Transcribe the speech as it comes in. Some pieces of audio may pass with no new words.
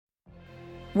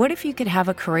What if you could have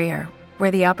a career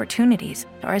where the opportunities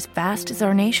are as vast as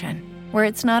our nation, where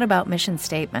it's not about mission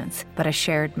statements, but a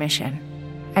shared mission?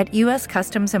 At U.S.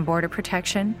 Customs and Border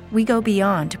Protection, we go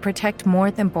beyond to protect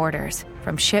more than borders.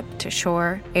 From ship to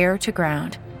shore, air to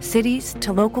ground, cities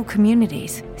to local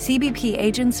communities, CBP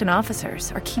agents and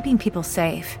officers are keeping people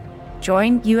safe.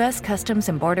 Join U.S. Customs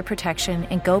and Border Protection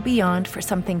and go beyond for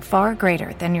something far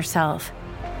greater than yourself.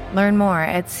 Learn more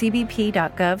at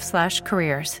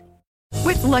cbp.gov/careers.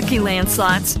 With Lucky Land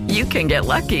Slots, you can get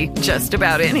lucky just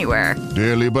about anywhere.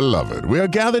 Dearly beloved, we are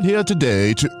gathered here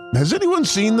today to... Has anyone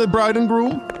seen the bride and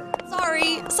groom?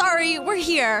 Sorry, we're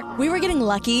here. We were getting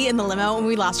lucky in the limo and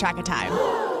we lost track of time.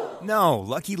 No,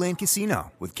 Lucky Land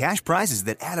Casino, with cash prizes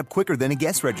that add up quicker than a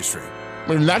guest registry.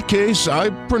 In that case, I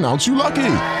pronounce you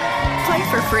lucky.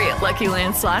 Play for free at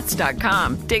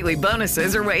LuckyLandSlots.com. Daily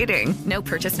bonuses are waiting. No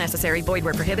purchase necessary. Void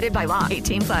where prohibited by law.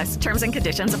 18+. Terms and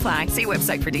conditions apply. See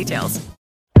website for details.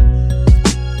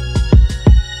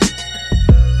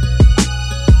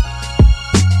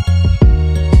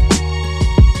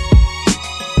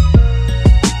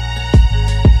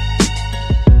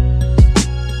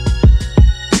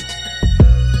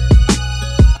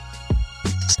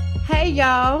 Hey,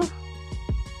 y'all.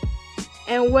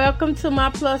 And welcome to my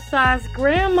plus size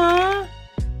grandma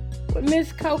with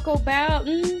Miss Coco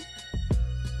Bowden.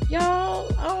 Y'all,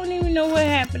 I don't even know what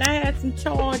happened. I had some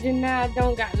charge and now I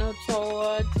don't got no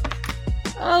charge.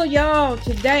 Oh, y'all,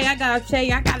 today I gotta tell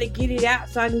you, I gotta get it out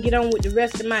so I can get on with the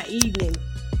rest of my evening.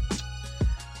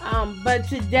 But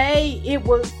today it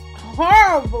was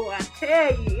horrible, I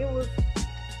tell you.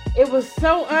 It was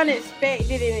so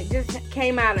unexpected and it just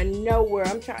came out of nowhere.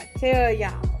 I'm trying to tell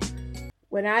y'all.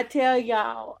 When I tell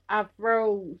y'all I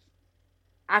froze,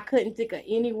 I couldn't think of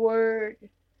any word.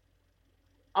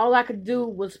 All I could do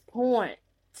was point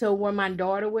to where my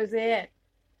daughter was at.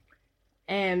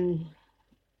 And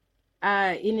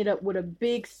I ended up with a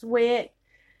big sweat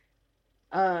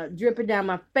dripping down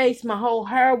my face. My whole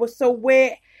hair was so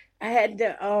wet. I had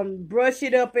to brush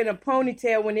it up in a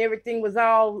ponytail when everything was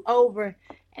all over.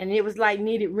 And it was like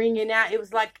needed wringing out. It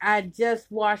was like I just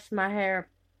washed my hair.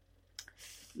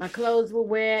 My clothes were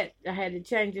wet. I had to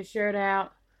change the shirt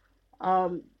out.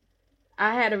 I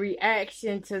had a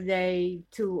reaction today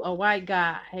to a white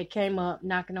guy had came up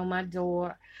knocking on my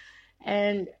door.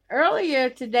 And earlier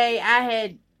today, I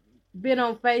had been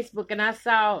on Facebook and I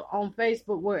saw on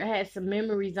Facebook where it had some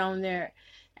memories on there.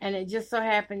 And it just so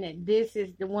happened that this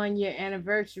is the 1 year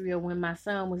anniversary of when my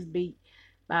son was beat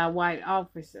by a white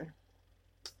officer.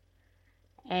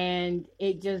 And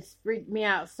it just freaked me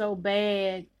out so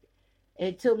bad.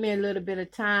 It took me a little bit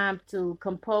of time to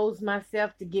compose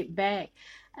myself to get back.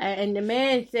 And the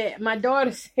man said, my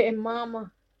daughter said,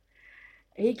 Mama,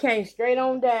 he came straight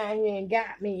on down here and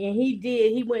got me. And he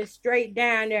did. He went straight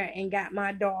down there and got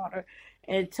my daughter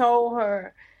and told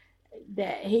her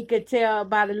that he could tell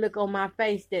by the look on my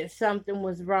face that something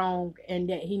was wrong and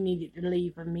that he needed to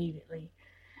leave immediately.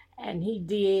 And he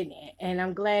did. And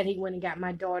I'm glad he went and got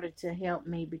my daughter to help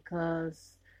me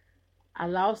because I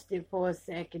lost it for a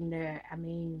second there. I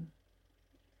mean,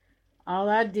 all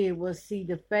I did was see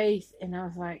the face, and I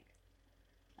was like,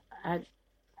 I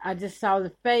just saw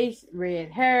the face, red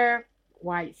hair,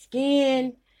 white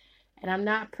skin, and I'm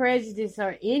not prejudiced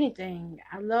or anything.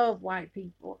 I love white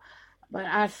people, but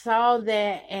I saw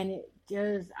that, and it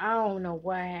just, I don't know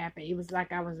what happened. It was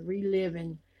like I was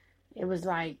reliving. It was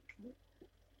like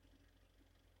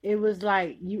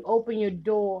you open your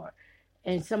door,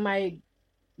 and somebody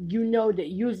you know that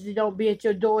usually don't be at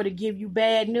your door to give you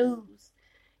bad news.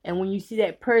 And when you see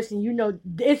that person, you know,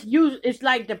 it's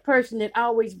like the person that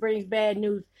always brings bad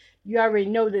news. You already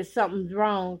know that something's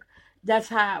wrong. That's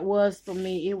how it was for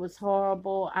me. It was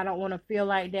horrible. I don't want to feel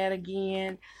like that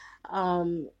again.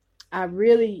 I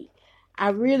really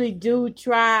do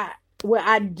try. Well,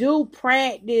 I do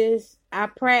practice. I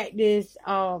practice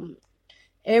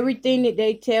everything that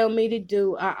they tell me to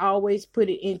do. I always put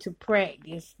it into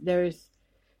practice.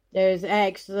 There's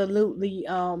absolutely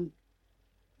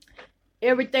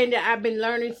everything that I've been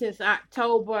learning since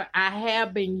October. I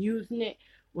have been using it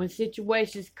when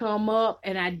situations come up,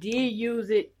 and I did use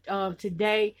it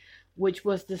today, which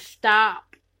was to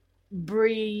stop,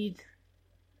 breathe,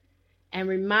 and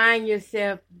remind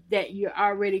yourself that you're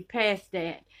already past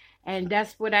that. And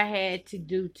that's what I had to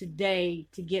do today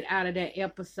to get out of that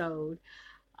episode.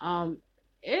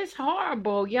 It's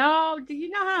horrible, y'all. Do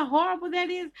you know how horrible that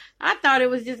is? I thought it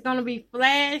was just going to be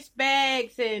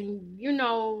flashbacks and, you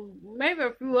know, maybe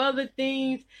a few other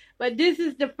things. But this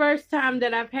is the first time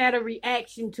that I've had a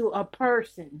reaction to a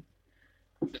person.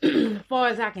 As far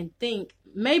as I can think.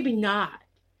 Maybe not.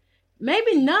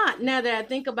 Maybe not now that I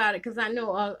think about it, because I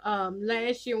know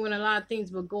last year when a lot of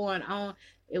things were going on,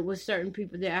 it was certain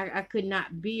people that I could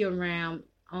not be around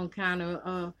on kind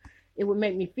of, it would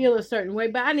make me feel a certain way,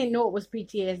 but I didn't know it was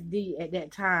PTSD at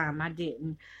that time. I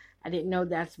didn't know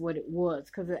that's what it was,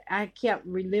 because I kept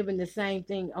reliving the same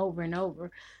thing over and over.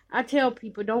 I tell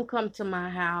people, don't come to my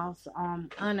house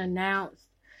unannounced.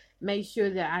 Make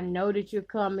sure that I know that you're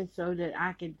coming so that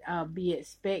I could be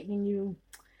expecting you.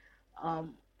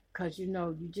 Because,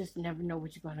 you just never know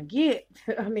what you're going to get.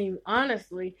 I mean,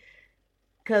 honestly,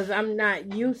 because I'm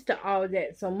not used to all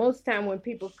that. So most time when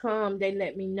people come, they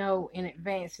let me know in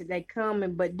advance that they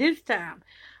coming. But this time,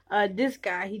 this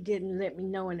guy, he didn't let me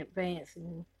know in advance.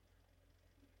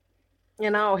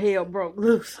 And all hell broke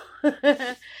loose.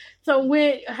 So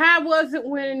how was it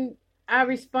when I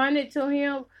responded to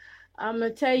him? I'm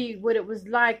going to tell you what it was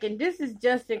like. And this is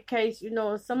just in case,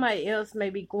 somebody else may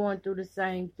be going through the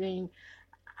same thing.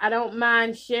 I don't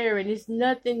mind sharing. It's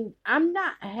nothing. I'm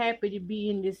not happy to be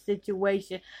in this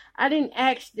situation. I didn't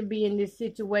ask to be in this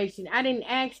situation. I didn't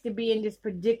ask to be in this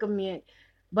predicament.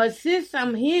 But since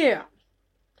I'm here,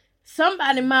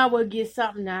 somebody might well get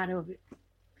something out of it.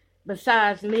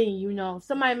 Besides me,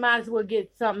 somebody might as well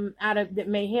get something out of that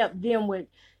may help them with,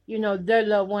 their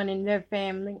loved one and their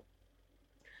family.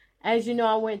 As you know,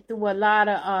 I went through a lot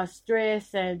of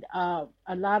stress and a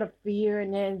lot of fear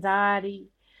and anxiety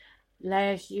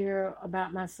last year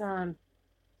about my son,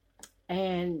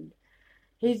 and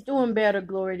he's doing better,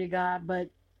 glory to God,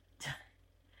 but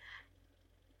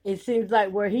it seems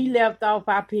like where he left off,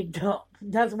 I picked up.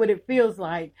 That's what it feels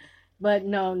like, but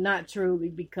no, not truly,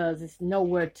 because it's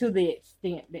nowhere to the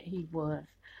extent that he was.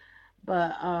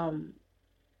 But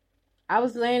I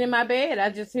was laying in my bed, I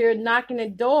just hear knocking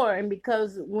at the door, and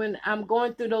because when I'm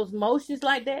going through those motions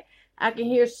like that, I can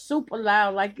hear super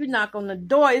loud, like you knock on the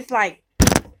door, it's like,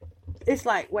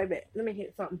 wait a minute, let me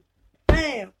hit something.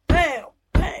 Bam, bam,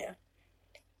 bam.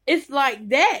 It's like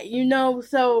that,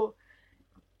 so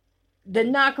the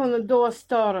knock on the door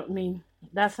startled me.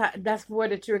 That's where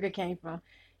the trigger came from.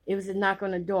 It was a knock on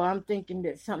the door. I'm thinking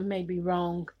that something may be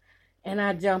wrong. And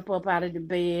I jump up out of the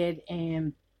bed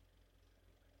and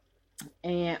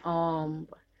I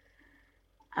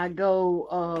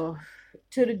go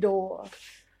to the door.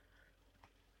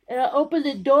 And I open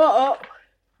the door up.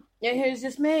 And here's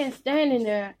this man standing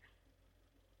there.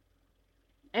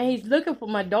 And he's looking for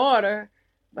my daughter.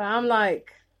 But I'm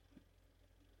like,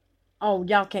 oh,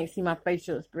 y'all can't see my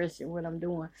facial expression, what I'm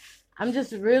doing. I'm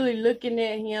just really looking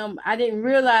at him. I didn't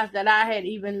realize that I had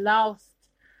even lost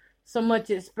so much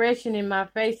expression in my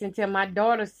face until my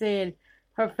daughter said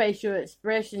her facial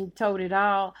expression told it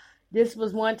all. This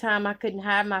was one time I couldn't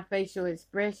hide my facial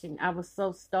expression. I was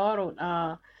so startled.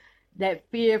 That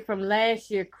fear from last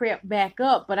year crept back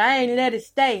up, but I ain't let it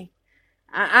stay.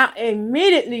 I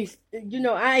immediately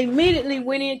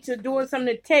went into doing some of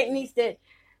the techniques that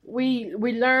we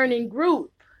learn in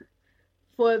group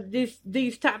for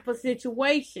these type of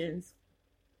situations.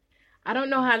 I don't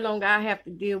know how long I have to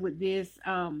deal with this,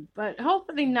 but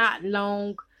hopefully not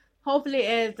long. Hopefully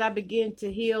as I begin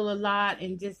to heal a lot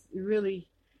and just really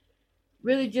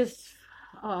just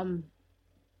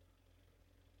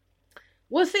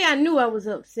well, see, I knew I was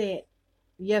upset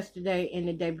yesterday and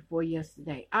the day before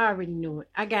yesterday. I already knew it.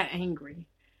 I got angry.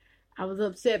 I was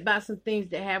upset about some things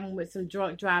that happened with some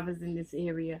drunk drivers in this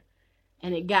area.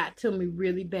 And it got to me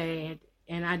really bad.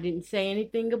 And I didn't say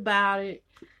anything about it.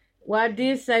 Well, I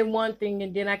did say one thing,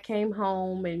 and then I came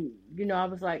home. And, I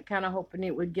was like kind of hoping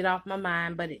it would get off my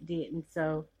mind, but it didn't.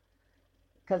 So,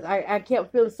 because I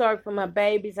kept feeling sorry for my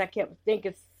babies. I kept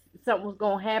thinking something was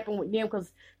going to happen with them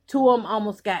because 2 of them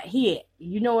almost got hit.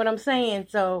 You know what I'm saying?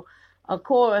 So, of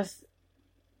course,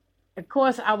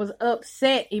 I was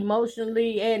upset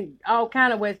emotionally and all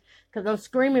kind of ways because I'm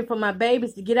screaming for my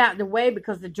babies to get out the way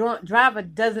because the drunk driver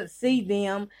doesn't see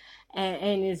them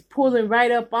and is pulling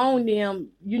right up on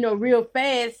them, real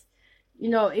fast.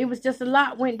 It was just a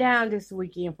lot went down this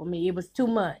weekend for me. It was too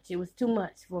much. It was too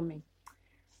much for me.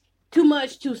 Too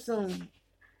much too soon.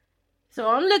 So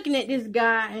I'm looking at this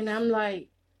guy and I'm like,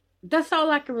 that's all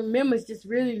I can remember is just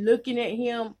really looking at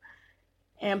him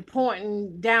and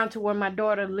pointing down to where my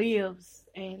daughter lives.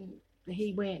 And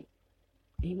he went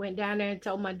down there and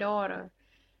told my daughter.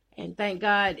 And thank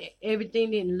God everything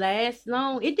didn't last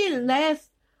long. It didn't last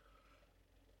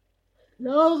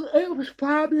long. It was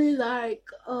probably like,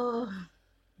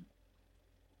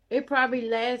 it probably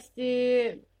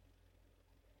lasted,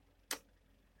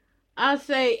 I'll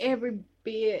say every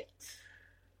bit,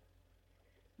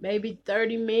 maybe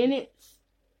 30 minutes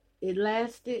it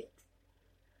lasted,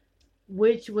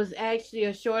 which was actually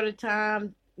a shorter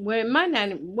time, well, it might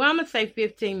not, well, I'm going to say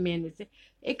 15 minutes.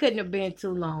 It couldn't have been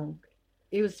too long.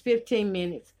 It was 15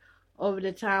 minutes. Over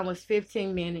the time was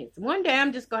 15 minutes. One day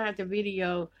I'm just going to have to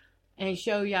video and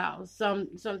show y'all some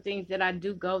things that I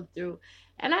do go through.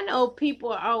 And I know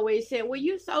people always say, well,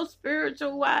 you so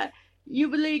spiritual. Why you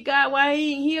believe God? Why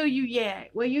he ain't heal you yet?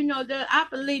 Well, you know, I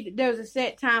believe that there's a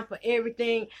set time for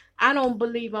everything. I don't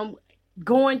believe I'm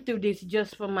going through this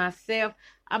just for myself.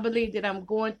 I believe that I'm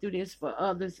going through this for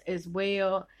others as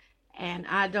well. And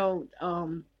I don't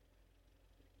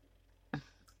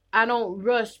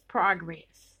rush progress.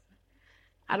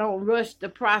 I don't rush the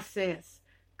process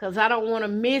because I don't want to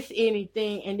miss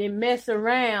anything and then mess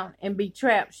around and be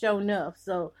trapped sure enough.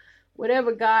 So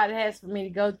whatever God has for me to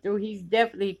go through, he's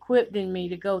definitely equipping me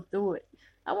to go through it.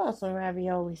 I want some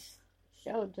raviolis.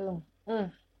 Sure do. I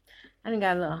done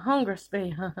got a little hunger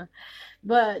spell.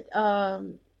 But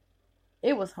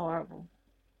it was horrible.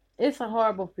 It's a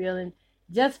horrible feeling.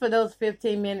 Just for those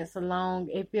 15 minutes alone,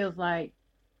 it feels like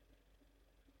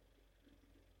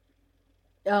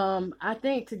I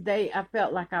think today I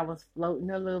felt like I was floating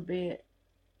a little bit.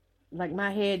 Like my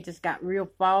head just got real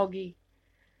foggy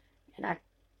and I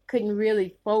couldn't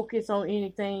really focus on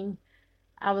anything.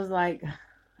 I was like,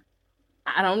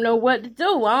 I don't know what to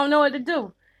do. I don't know what to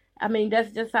do. I mean,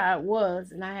 that's just how it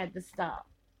was. And I had to stop.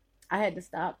 I had to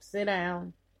stop, sit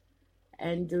down,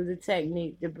 and do the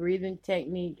technique, the breathing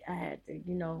technique. I had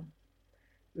to,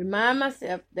 remind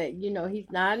myself that, he's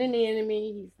not an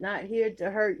enemy. He's not here to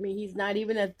hurt me. He's not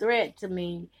even a threat to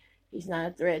me. He's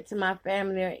not a threat to my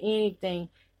family or anything.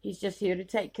 He's just here to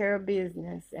take care of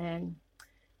business. And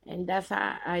that's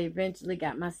how I eventually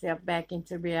got myself back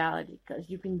into reality, because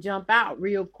you can jump out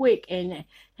real quick and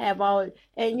have all,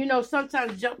 and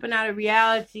sometimes jumping out of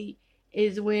reality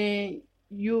is when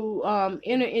you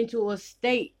enter into a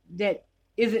state that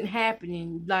isn't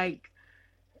happening, like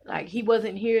he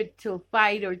wasn't here to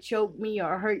fight or choke me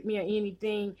or hurt me or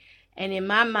anything. And in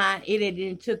my mind, it had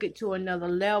then took it to another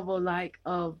level, like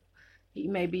of he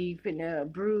may be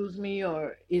finna bruise me,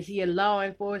 or is he a law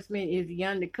enforcement? Is he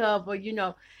undercover?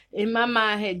 In my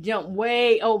mind had jumped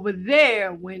way over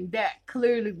there when that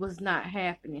clearly was not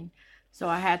happening. So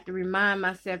I had to remind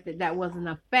myself that wasn't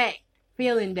a fact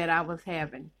feeling that I was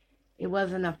having. It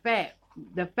wasn't a fact.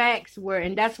 The facts were,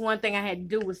 and that's one thing I had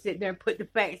to do, was sit there and put the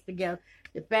facts together.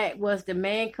 The fact was the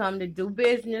man come to do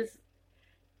business,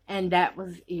 and that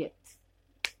was it.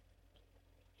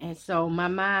 And so my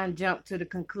mind jumped to the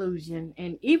conclusion,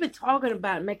 and even talking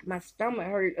about it making my stomach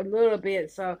hurt a little bit.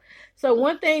 So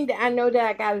one thing that I know that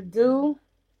I got to do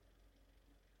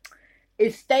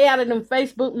is stay out of them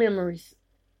Facebook memories.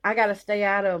 I got to stay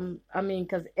out of them. I mean,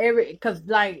 because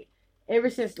ever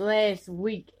since last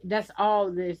week, that's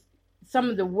all this. Some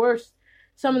of the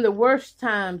worst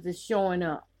times is showing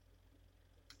up.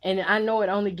 And I know it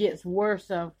only gets worse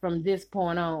from this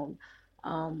point on.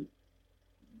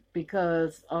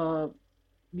 Because from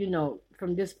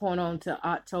this point on to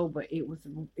October,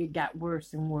 it got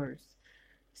worse and worse.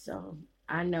 So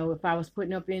I know if I was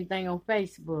putting up anything on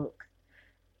Facebook,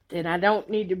 then I don't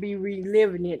need to be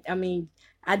reliving it. I mean,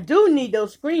 I do need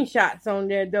those screenshots on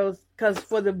there, because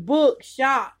for the book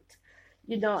Shocked,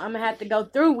 I'm gonna have to go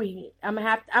through with it. I'm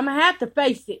gonna have to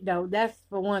face it though. That's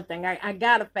for one thing. I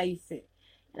gotta face it,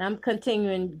 and I'm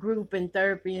continuing group and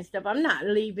therapy and stuff. I'm not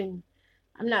leaving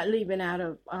out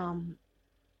of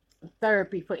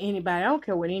therapy for anybody. I don't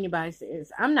care what anybody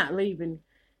says. I'm not leaving,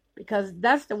 because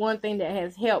that's the one thing that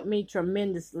has helped me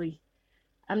tremendously.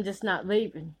 I'm just not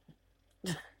leaving.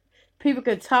 People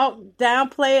can talk,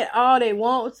 downplay it all they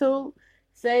want to,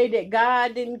 say that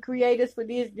God didn't create us for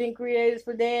this, didn't create us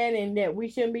for that, and that we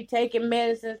shouldn't be taking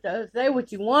medicine. Say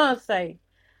what you want to say.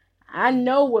 I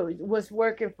know what's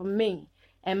working for me.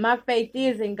 And my faith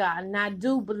is in God. And I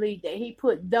do believe that he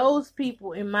put those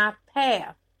people in my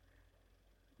path.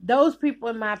 Those people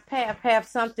in my path have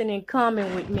something in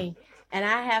common with me. And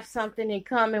I have something in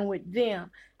common with them.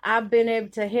 I've been able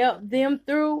to help them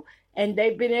through, and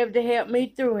they've been able to help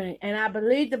me through it. And I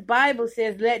believe the Bible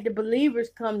says, let the believers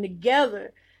come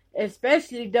together,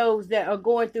 especially those that are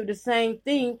going through the same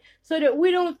thing, so that we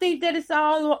don't think that it's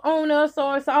all on us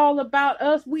or it's all about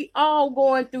us. We all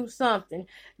going through something,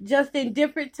 just in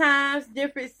different times,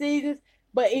 different seasons.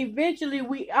 But eventually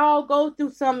we all go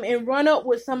through something and run up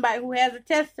with somebody who has a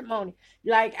testimony.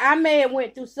 Like I may have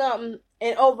went through something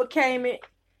and overcame it,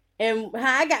 and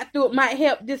how I got through it might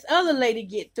help this other lady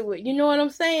get through it. You know what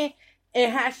I'm saying?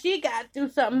 And how she got through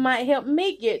something might help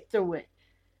me get through it.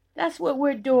 That's what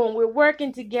we're doing. We're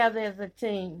working together as a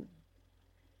team.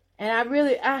 And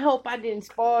I hope I didn't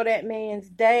spoil that man's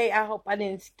day. I hope I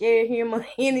didn't scare him or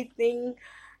anything.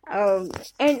 And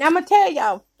I'm gonna tell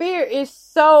y'all, fear is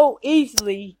so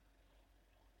easily.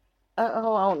 I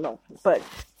don't know, but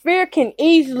fear can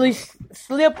easily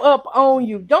slip up on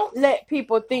you. Don't let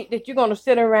people think that you're gonna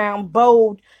sit around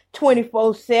bold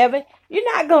 24/7.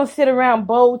 You're not gonna sit around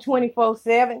bold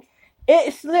 24/7.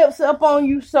 It slips up on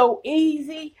you so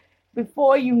easy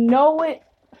before you know it.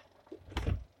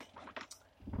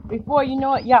 Before you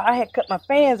know it, y'all, I had cut my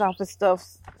fans off and stuff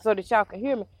so that y'all can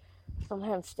hear me. So I'm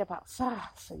having to step outside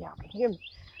so y'all can hear me.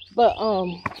 But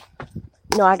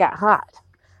I got hot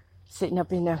sitting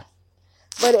up in there.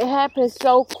 But it happens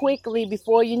so quickly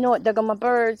before you know it. There go my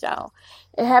birds, y'all.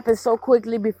 It happens so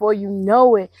quickly before you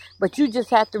know it. But you just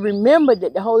have to remember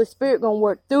that the Holy Spirit gonna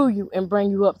work through you and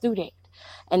bring you up through that.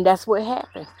 And that's what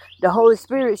happened. The Holy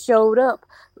Spirit showed up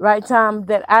right time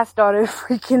that I started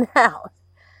freaking out.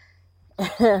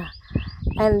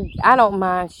 And I don't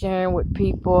mind sharing with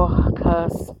people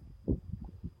because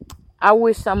I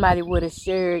wish somebody would have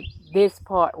shared this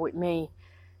part with me,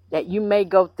 that you may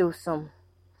go through some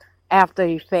after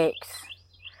effects.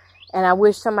 And I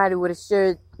wish somebody would have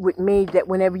shared with me that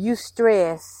whenever you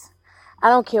stress, I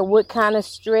don't care what kind of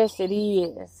stress it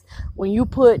is, when you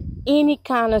put any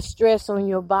kind of stress on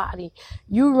your body,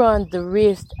 you run the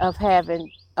risk of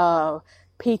having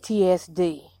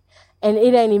PTSD. And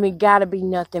it ain't even got to be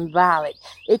nothing violent.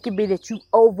 It could be that you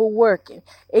overworking.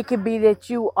 It could be that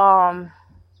you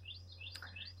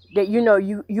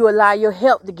you allow your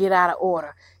health to get out of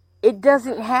order. It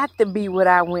doesn't have to be what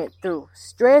I went through.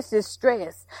 Stress is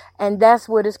stress. And that's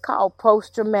what it's called,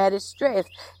 post-traumatic stress.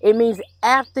 It means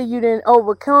after you didn't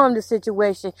overcome the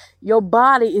situation, your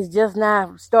body is just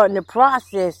now starting to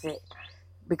process it.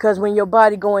 Because when your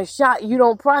body going shock, you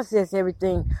don't process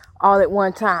everything all at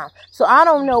one time. So I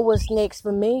don't know what's next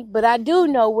for me, but I do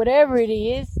know whatever it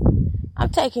is, I'm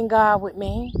taking God with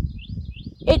me.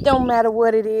 It don't matter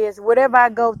what it is. Whatever I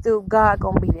go through, God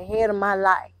gonna be the head of my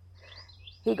life.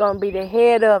 He gonna be the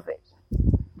head of it.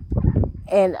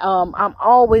 And I'm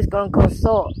always gonna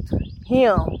consult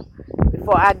him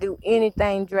before I do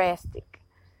anything drastic.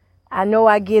 I know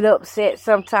I get upset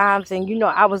sometimes, and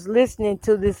I was listening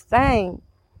to this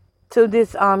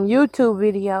YouTube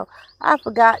video. I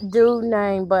forgot dude's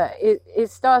name, but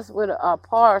it starts with a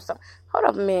par or something. Hold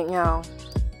up a minute, y'all.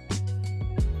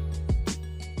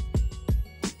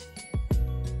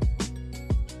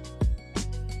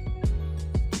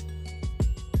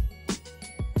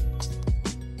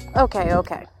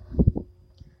 Okay.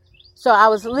 So I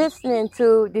was listening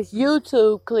to this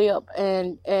YouTube clip,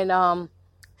 and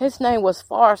his name was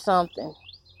Far something,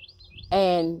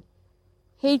 and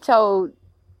he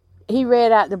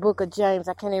read out the book of James.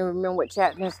 I can't even remember what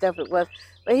chapter and stuff it was,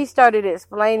 but he started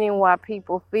explaining why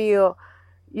people feel,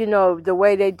 the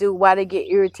way they do, why they get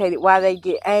irritated, why they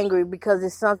get angry, because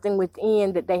it's something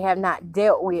within that they have not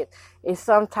dealt with. It's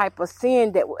some type of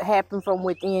sin that happened from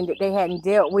within that they hadn't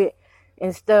dealt with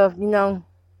and stuff,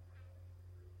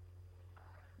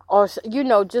 or,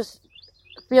 just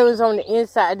feelings on the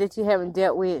inside that you haven't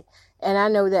dealt with. And I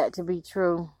know that to be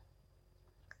true.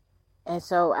 And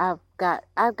so I've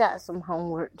got some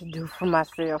homework to do for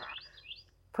myself.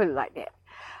 Put it like that.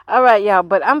 All right, y'all.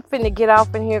 But I'm finna get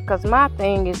off in here because my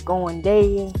thing is going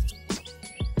dead.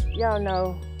 Y'all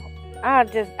know, I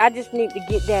just need to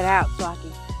get that out so I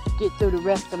can get through the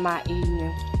rest of my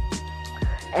evening.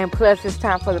 And plus, it's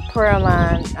time for the prayer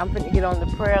line. I'm finna get on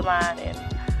the prayer line, and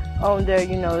on there,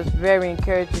 it's very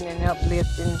encouraging and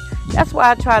uplifting. That's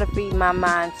why I try to feed my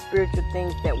mind spiritual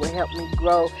things that will help me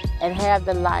grow and have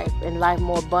the life and life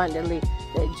more abundantly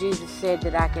that Jesus said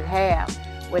that I could have.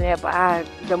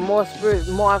 The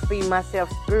more I feed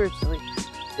myself spiritually,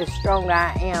 the stronger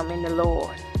I am in the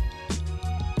Lord.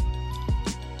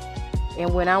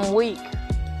 And when I'm weak,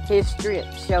 His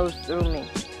strength shows through me.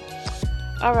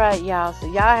 All right, y'all. So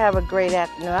y'all have a great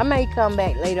afternoon. I may come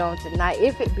back later on tonight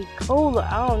if it be cooler.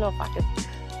 I don't know if I could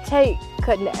take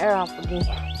cutting the air off again.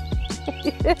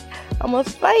 I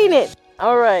almost fainted.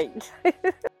 All right.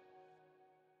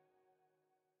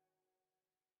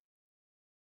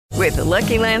 With the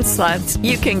Lucky Land Slots,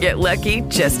 you can get lucky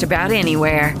just about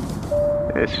anywhere.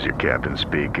 This is your captain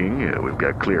speaking. We've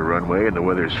got clear runway and the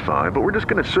weather's fine, but we're just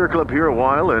going to circle up here a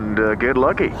while and get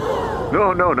lucky.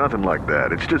 No, nothing like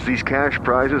that. It's just these cash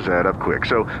prizes add up quick.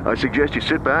 So I suggest you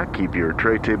sit back, keep your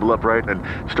tray table upright, and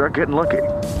start getting lucky.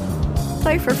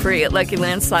 Play for free at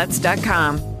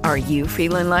LuckyLandSlots.com. Are you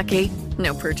feeling lucky?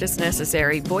 No purchase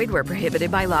necessary. Void where prohibited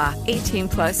by law.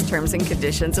 18+ terms and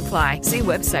conditions apply. See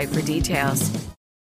website for details.